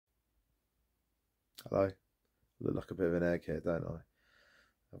Hello. I look like a bit of an egghead, don't I?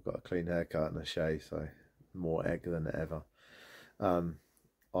 I've got a clean haircut and a shave, so more egg than ever. Um,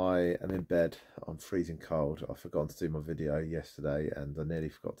 I am in bed. I'm freezing cold. I forgot to do my video yesterday, and I nearly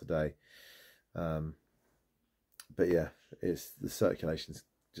forgot today. Um, but yeah, it's the circulation's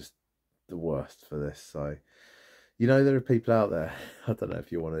just the worst for this. So there are people out there. I don't know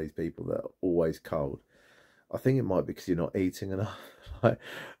if you're one of these people that are always cold. I think it might be because you're not eating enough. Like,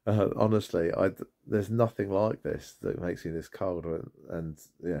 honestly, there's nothing like this that makes me this cold, and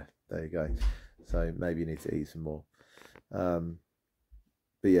yeah, there you go. So maybe you need to eat some more. Um,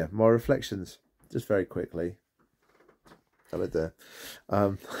 but yeah, my reflections, just very quickly. Hello there.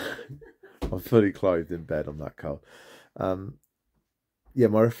 Um, I'm fully clothed in bed. I'm that cold. Um, yeah,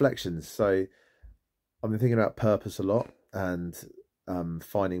 my reflections. So I've been thinking about purpose a lot and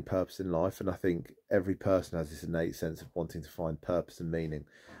finding purpose in life. And I think every person has this innate sense of wanting to find purpose and meaning.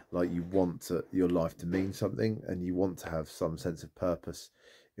 Like you want your life to mean something, and you want to have some sense of purpose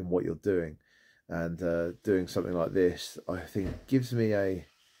in what you're doing. And doing something like this, I think,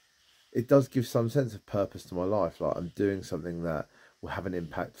 it does give some sense of purpose to my life. Like I'm doing something that will have an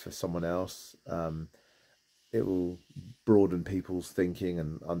impact for someone else. It will broaden people's thinking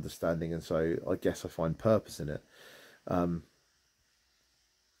and understanding, and so I guess I find purpose in it. Um,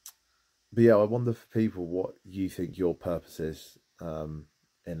 but yeah, I wonder for people what you think your purpose is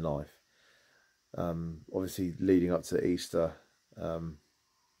in life. Obviously, leading up to Easter, um,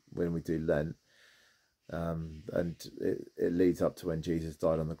 when we do Lent, and it leads up to when Jesus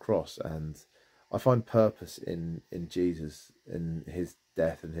died on the cross, and I find purpose in Jesus, in his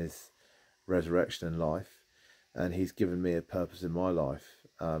death and his resurrection and life, and he's given me a purpose in my life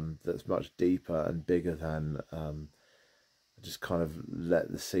that's much deeper and bigger than just kind of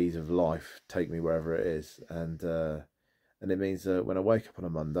let the seeds of life take me wherever it is, and it means that when I wake up on a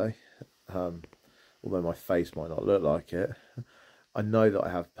Monday, um, although my face might not look like it, I know that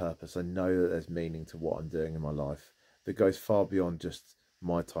I have purpose. I know that there's meaning to what I'm doing in my life that goes far beyond just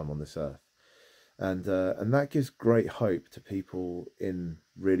my time on this earth, and that gives great hope to people in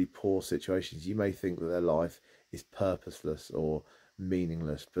really poor situations. You may think that their life is purposeless or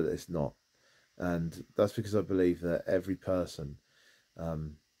meaningless, but it's not, and that's because I believe that every person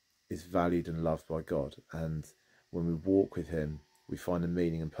um, is valued and loved by God, and when we walk with Him, we find a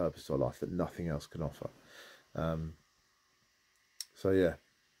meaning and purpose to our life that nothing else can offer. Um, so yeah,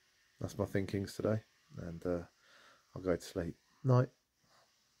 that's my thinkings today, and I'll go to sleep. Night.